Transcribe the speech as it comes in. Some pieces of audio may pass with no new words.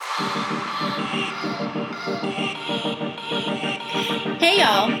Hey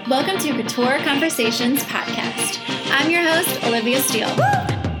y'all, welcome to Couture Conversations podcast. I'm your host, Olivia Steele.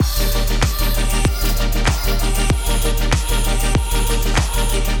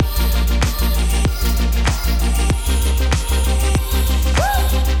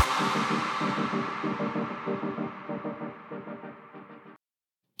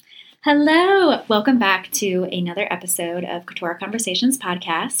 Hello, welcome back to another episode of Couture Conversations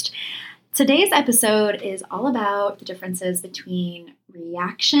podcast. Today's episode is all about the differences between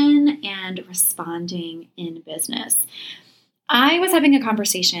reaction and responding in business. I was having a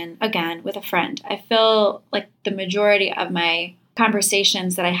conversation, again, with a friend. I feel like the majority of my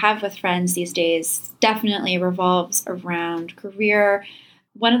conversations that I have with friends these days definitely revolves around career.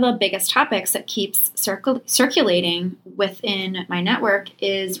 One of the biggest topics that keeps circulating within my network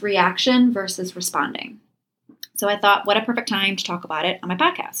is reaction versus responding. So I thought, what a perfect time to talk about it on my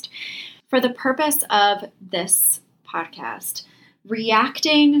podcast. For the purpose of this podcast,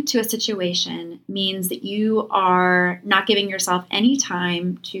 reacting to a situation means that you are not giving yourself any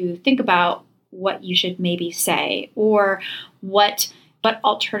time to think about what you should maybe say or what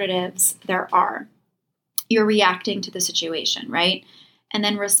alternatives there are. You're reacting to the situation, right? And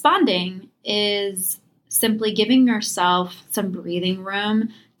then responding is simply giving yourself some breathing room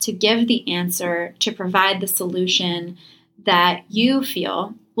to give the answer, to provide the solution that you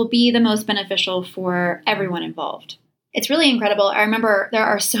feel will be the most beneficial for everyone involved. It's really incredible. I remember there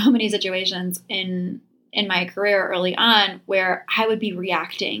are so many situations in my career early on where I would be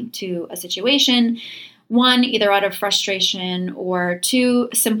reacting to a situation, one, either out of frustration, or two,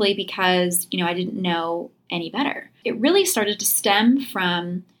 simply because, I didn't know any better. It really started to stem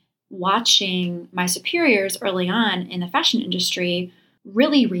from watching my superiors early on in the fashion industry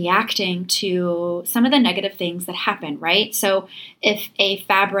really reacting to some of the negative things that happen, right? So if a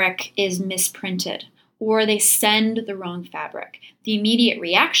fabric is misprinted or they send the wrong fabric, the immediate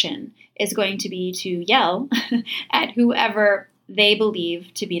reaction is going to be to yell at whoever they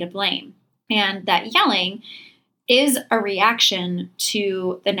believe to be to blame. And that yelling is a reaction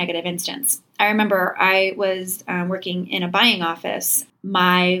to the negative instance. I remember I was working in a buying office.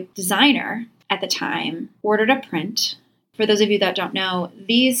 My designer at the time ordered a print. For those of you that don't know,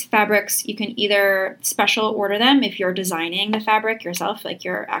 these fabrics, you can either special order them if you're designing the fabric yourself, like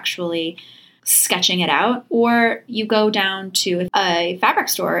you're actually sketching it out, or you go down to a fabric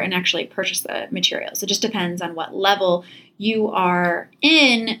store and actually purchase the materials. It just depends on what level you are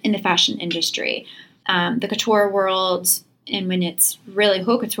in the fashion industry. The couture world, and when it's really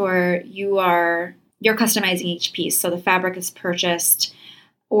haute couture, you're customizing each piece. So the fabric is purchased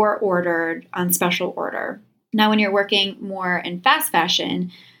or ordered on special order. Now, when you're working more in fast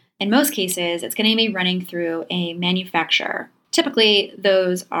fashion, in most cases, it's going to be running through a manufacturer. Typically,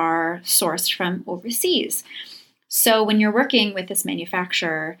 those are sourced from overseas. So when you're working with this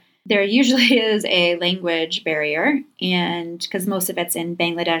manufacturer, there usually is a language barrier, and because most of it's in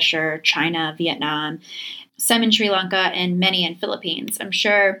Bangladesh or China, Vietnam, some in Sri Lanka, and many in Philippines. I'm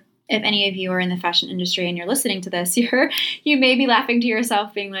sure if any of you are in the fashion industry and you're listening to this, you may be laughing to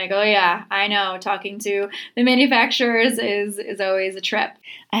yourself being like, oh yeah, I know, talking to the manufacturers is always a trip.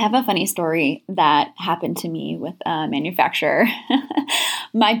 I have a funny story that happened to me with a manufacturer.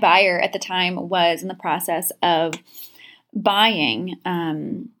 My buyer at the time was in the process of buying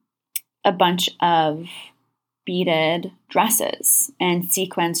a bunch of beaded dresses and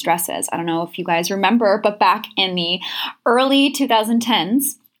sequence dresses. I don't know if you guys remember, but back in the early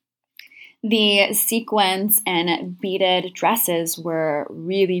 2010s, the sequins and beaded dresses were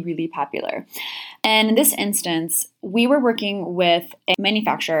really, really popular. And in this instance, we were working with a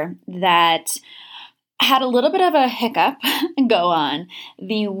manufacturer that had a little bit of a hiccup go on.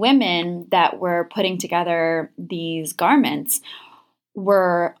 The women that were putting together these garments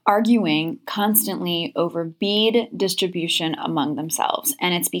were arguing constantly over bead distribution among themselves.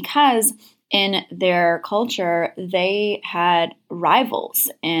 And it's because in their culture, they had rivals,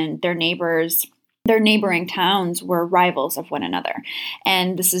 and their neighboring towns were rivals of one another.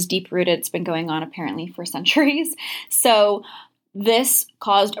 And this is deep-rooted. It's been going on apparently for centuries. So this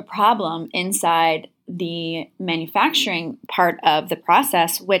caused a problem inside the manufacturing part of the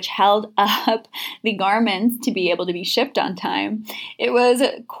process, which held up the garments to be able to be shipped on time. It was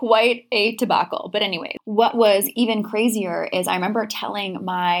quite a debacle. But anyway, what was even crazier is I remember telling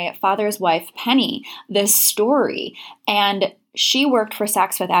my father's wife, Penny, this story, and She worked for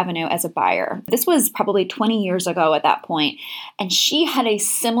Saks Fifth Avenue as a buyer. This was probably 20 years ago at that point, and she had a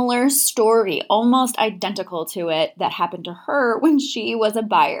similar story, almost identical to it, that happened to her when she was a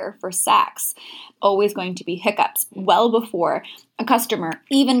buyer for Saks. Always going to be hiccups well before a customer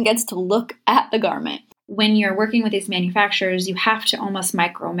even gets to look at the garment. When you're working with these manufacturers, you have to almost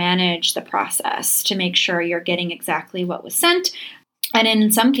micromanage the process to make sure you're getting exactly what was sent. And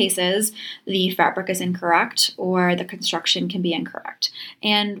in some cases, the fabric is incorrect or the construction can be incorrect.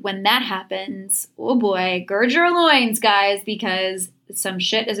 And when that happens, oh boy, gird your loins, guys, because some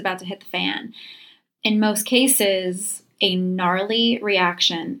shit is about to hit the fan. In most cases, a gnarly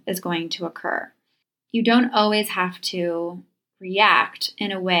reaction is going to occur. You don't always have to react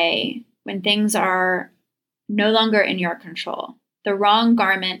in a way when things are no longer in your control. The wrong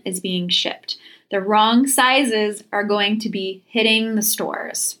garment is being shipped. The wrong sizes are going to be hitting the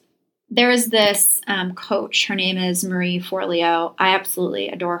stores. There is this coach. Her name is Marie Forleo. I absolutely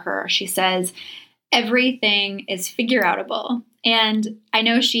adore her. She says, everything is figure-outable. And I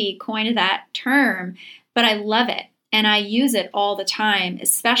know she coined that term, but I love it. And I use it all the time,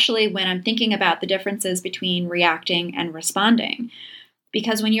 especially when I'm thinking about the differences between reacting and responding.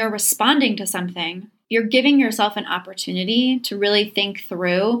 Because when you're responding to something, you're giving yourself an opportunity to really think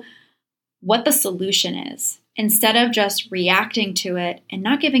through what the solution is, instead of just reacting to it and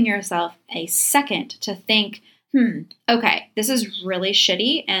not giving yourself a second to think, okay, this is really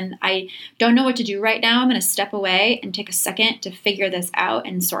shitty and I don't know what to do right now. I'm going to step away and take a second to figure this out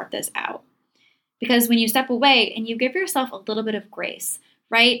and sort this out. Because when you step away and you give yourself a little bit of grace,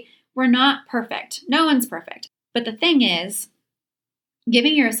 right? We're not perfect. No one's perfect. But the thing is,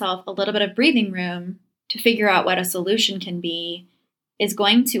 giving yourself a little bit of breathing room to figure out what a solution can be is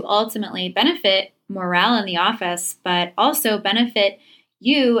going to ultimately benefit morale in the office, but also benefit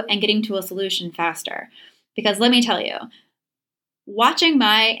you and getting to a solution faster. Because let me tell you, watching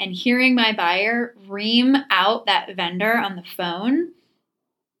and hearing my buyer ream out that vendor on the phone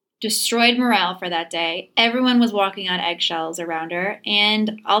destroyed morale for that day. Everyone was walking on eggshells around her,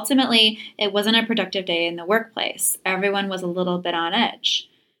 and ultimately, it wasn't a productive day in the workplace. Everyone was a little bit on edge.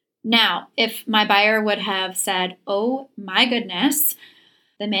 Now, if my buyer would have said, oh my goodness,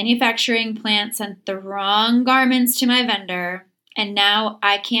 the manufacturing plant sent the wrong garments to my vendor, and now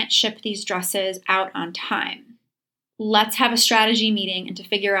I can't ship these dresses out on time. Let's have a strategy meeting and to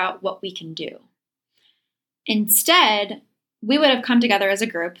figure out what we can do. Instead, we would have come together as a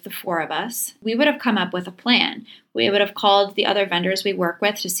group, the four of us. We would have come up with a plan. We would have called the other vendors we work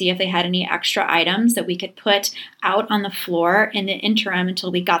with to see if they had any extra items that we could put out on the floor in the interim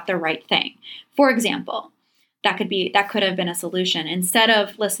until we got the right thing. For example, that could have been a solution. Instead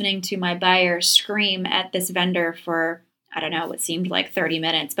of listening to my buyer scream at this vendor for, I don't know, what seemed like 30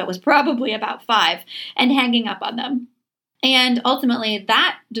 minutes, but was probably about 5, and hanging up on them. And ultimately,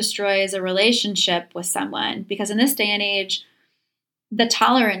 that destroys a relationship with someone, because in this day and age, the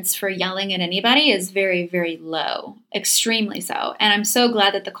tolerance for yelling at anybody is very, very low, extremely so. And I'm so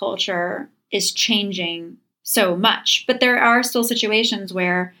glad that the culture is changing so much. But there are still situations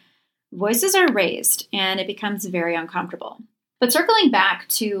where voices are raised and it becomes very uncomfortable. But circling back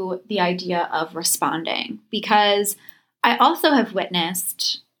to the idea of responding, because I also have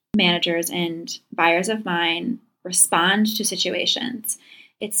witnessed managers and buyers of mine respond to situations.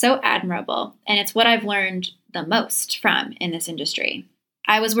 It's so admirable, and it's what I've learned the most from in this industry.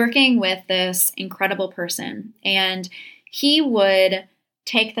 I was working with this incredible person, and he would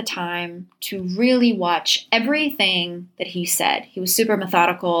take the time to really watch everything that he said. He was super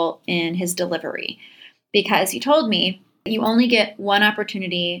methodical in his delivery, because he told me, you only get one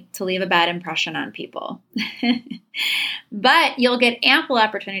opportunity to leave a bad impression on people. But you'll get ample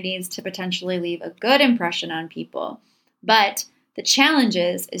opportunities to potentially leave a good impression on people. But the challenge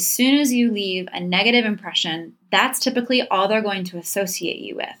is, as soon as you leave a negative impression, that's typically all they're going to associate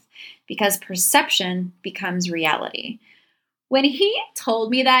you with, because perception becomes reality. When he told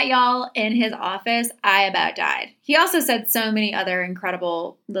me that, y'all, in his office, I about died. He also said so many other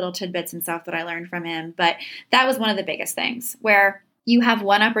incredible little tidbits and stuff that I learned from him, but that was one of the biggest things, where you have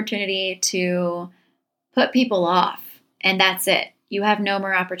one opportunity to put people off, and that's it. You have no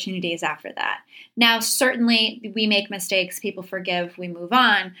more opportunities after that. Now, certainly we make mistakes, people forgive, we move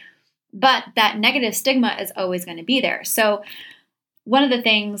on, but that negative stigma is always going to be there. So one of the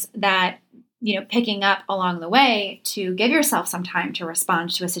things that, picking up along the way to give yourself some time to respond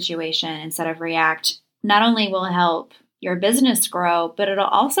to a situation instead of react, not only will help your business grow, but it'll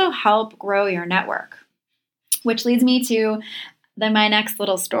also help grow your network, which leads me to my next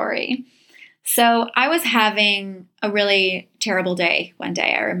little story. So I was having a really terrible day one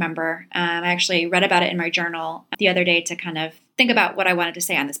day, I remember. I actually read about it in my journal the other day to kind of think about what I wanted to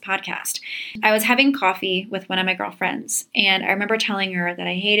say on this podcast. I was having coffee with one of my girlfriends, and I remember telling her that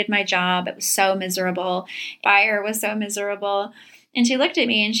I hated my job. It was so miserable. Buyer was so miserable. And she looked at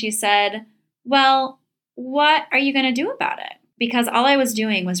me and she said, well, what are you going to do about it? Because all I was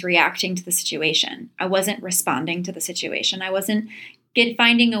doing was reacting to the situation. I wasn't responding to the situation. I wasn't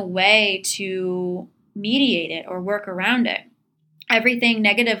finding a way to mediate it or work around it. Everything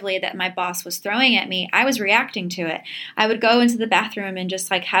negatively that my boss was throwing at me, I was reacting to it. I would go into the bathroom and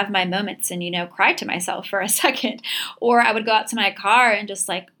just like have my moments and, cry to myself for a second. Or I would go out to my car and just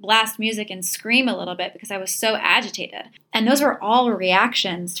like blast music and scream a little bit because I was so agitated. And those were all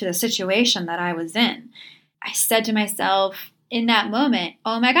reactions to the situation that I was in. I said to myself in that moment,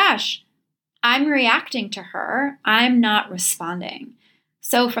 oh my gosh, I'm reacting to her. I'm not responding.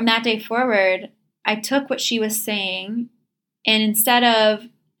 So from that day forward, I took what she was saying, and instead of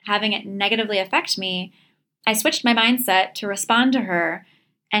having it negatively affect me, I switched my mindset to respond to her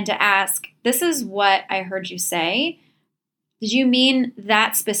and to ask, this is what I heard you say. Did you mean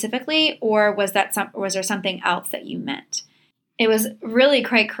that specifically, or was there something else that you meant? It was really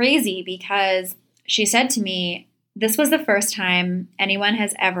quite crazy because she said to me, this was the first time anyone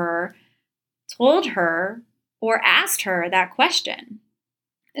has ever told her or asked her that question.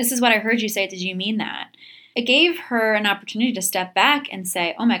 This is what I heard you say. Did you mean that? It gave her an opportunity to step back and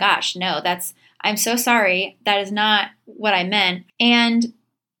say, oh my gosh, no, I'm so sorry. That is not what I meant. And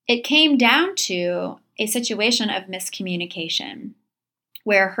it came down to a situation of miscommunication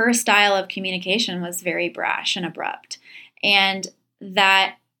where her style of communication was very brash and abrupt. And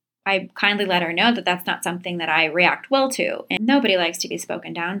that I kindly let her know that that's not something that I react well to. And nobody likes to be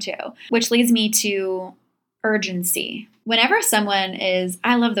spoken down to, which leads me to urgency. Whenever someone is,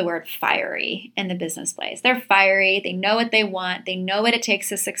 I love the word fiery in the business place. They're fiery. They know what they want. They know what it takes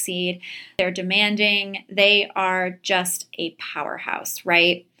to succeed. They're demanding. They are just a powerhouse,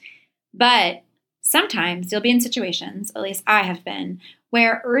 right? But sometimes you'll be in situations, at least I have been,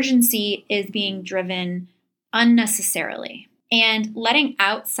 where urgency is being driven unnecessarily. And letting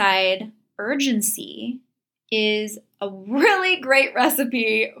outside urgency is a really great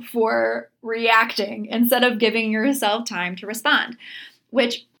recipe for reacting instead of giving yourself time to respond,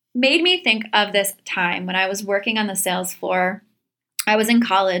 which made me think of this time when I was working on the sales floor. I was in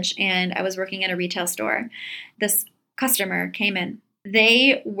college and I was working at a retail store. This customer came in.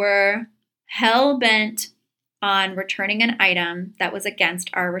 They were hell-bent on returning an item that was against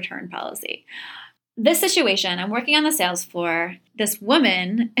our return policy. This situation, I'm working on the sales floor. This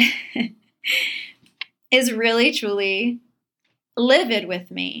woman is really, truly livid with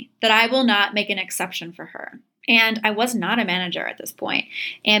me that I will not make an exception for her. And I was not a manager at this point.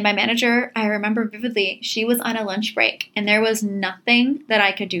 And my manager, I remember vividly, she was on a lunch break and there was nothing that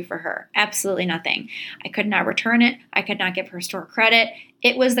I could do for her. Absolutely nothing. I could not return it. I could not give her store credit.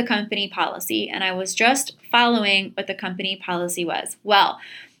 It was the company policy. And I was just following what the company policy was. Well,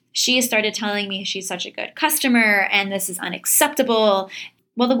 she started telling me she's such a good customer and this is unacceptable.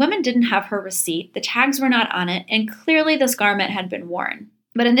 Well, the woman didn't have her receipt. The tags were not on it. And clearly this garment had been worn.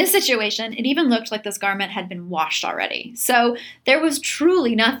 But in this situation, it even looked like this garment had been washed already. So there was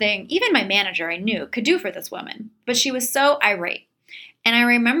truly nothing, even my manager I knew, could do for this woman. But she was so irate. And I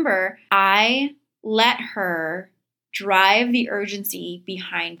remember I let her drive the urgency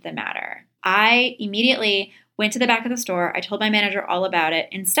behind the matter. I immediately went to the back of the store. I told my manager all about it.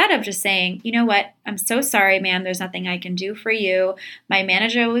 Instead of just saying, you know what, I'm so sorry, ma'am, there's nothing I can do for you. My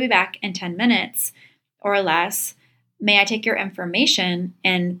manager will be back in 10 minutes or less. May I take your information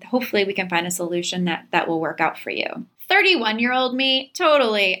and hopefully we can find a solution that will work out for you. 31-year-old me,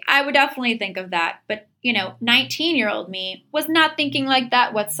 totally. I would definitely think of that. But, 19-year-old me was not thinking like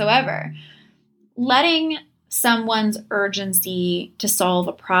that whatsoever. Letting someone's urgency to solve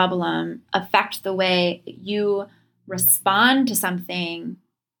a problem affect the way you respond to something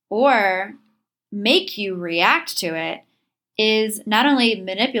or make you react to it is not only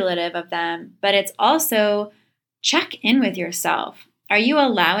manipulative of them, but it's also check in with yourself. Are you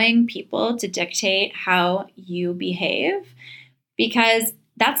allowing people to dictate how you behave? Because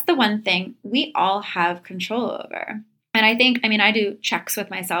that's the one thing we all have control over. And I do checks with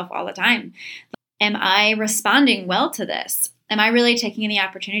myself all the time. Am I responding well to this? Am I really taking the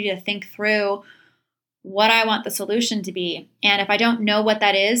opportunity to think through what I want the solution to be? And if I don't know what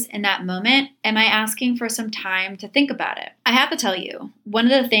that is in that moment, am I asking for some time to think about it? I have to tell you, one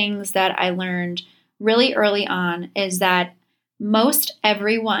of the things that I learned really early on is that most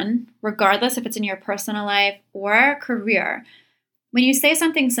everyone, regardless if it's in your personal life or career, when you say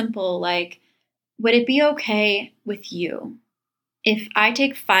something simple like, would it be okay with you? if I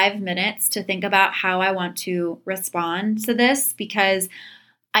take 5 minutes to think about how I want to respond to this, because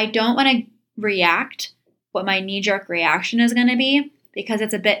I don't want to react what my knee-jerk reaction is going to be, because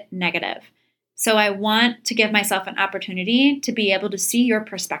it's a bit negative. So I want to give myself an opportunity to be able to see your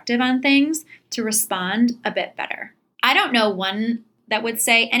perspective on things, to respond a bit better. I don't know one that would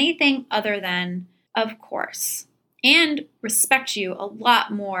say anything other than, of course, and respect you a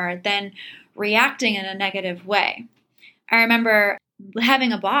lot more than reacting in a negative way. I remember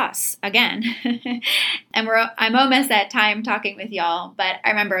having a boss again, and I'm almost at time talking with y'all, but I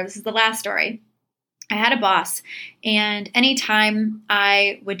remember this is the last story. I had a boss, and anytime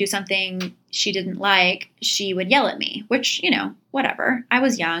I would do something she didn't like, she would yell at me, which, whatever. I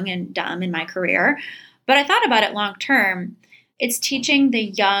was young and dumb in my career, but I thought about it long term. It's teaching the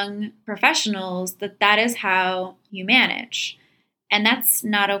young professionals that is how you manage, and that's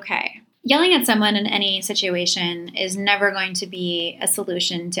not okay. Yelling at someone in any situation is never going to be a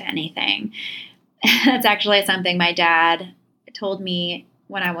solution to anything. That's actually something my dad told me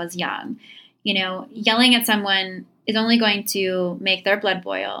when I was young. Yelling at someone is only going to make their blood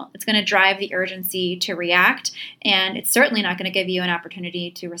boil. It's going to drive the urgency to react, and it's certainly not going to give you an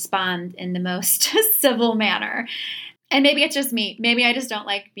opportunity to respond in the most civil manner. And maybe it's just me. Maybe I just don't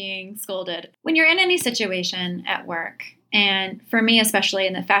like being scolded. When you're in any situation at work, and for me, especially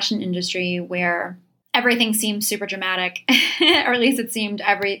in the fashion industry where everything seemed super dramatic, or at least it seemed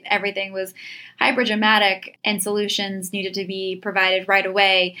everything was hyper dramatic and solutions needed to be provided right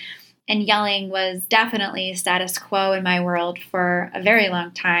away, and yelling was definitely status quo in my world for a very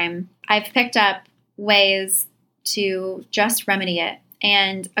long time, I've picked up ways to just remedy it.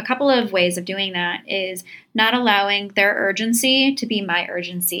 And a couple of ways of doing that is not allowing their urgency to be my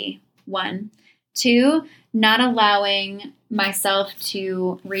urgency, 1. 2, not allowing myself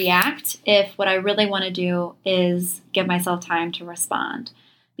to react if what I really want to do is give myself time to respond.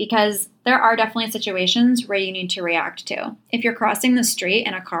 Because there are definitely situations where you need to react to. If you're crossing the street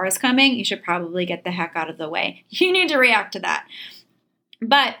and a car is coming, you should probably get the heck out of the way. You need to react to that.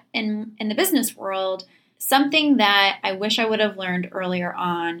 But in the business world, something that I wish I would have learned earlier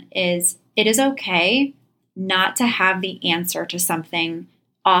on is it is okay not to have the answer to something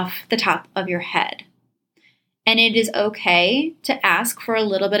off the top of your head. And it is okay to ask for a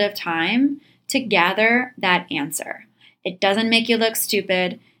little bit of time to gather that answer. It doesn't make you look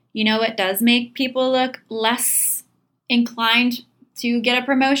stupid. It does make people look less inclined to get a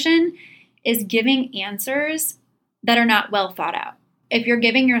promotion is giving answers that are not well thought out. If you're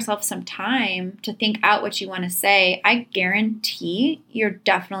giving yourself some time to think out what you want to say, I guarantee you're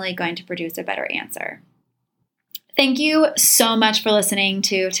definitely going to produce a better answer. Thank you so much for listening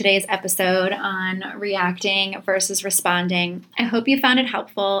to today's episode on reacting versus responding. I hope you found it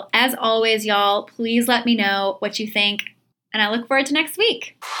helpful. As always, y'all, please let me know what you think, and I look forward to next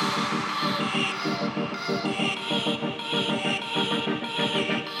week.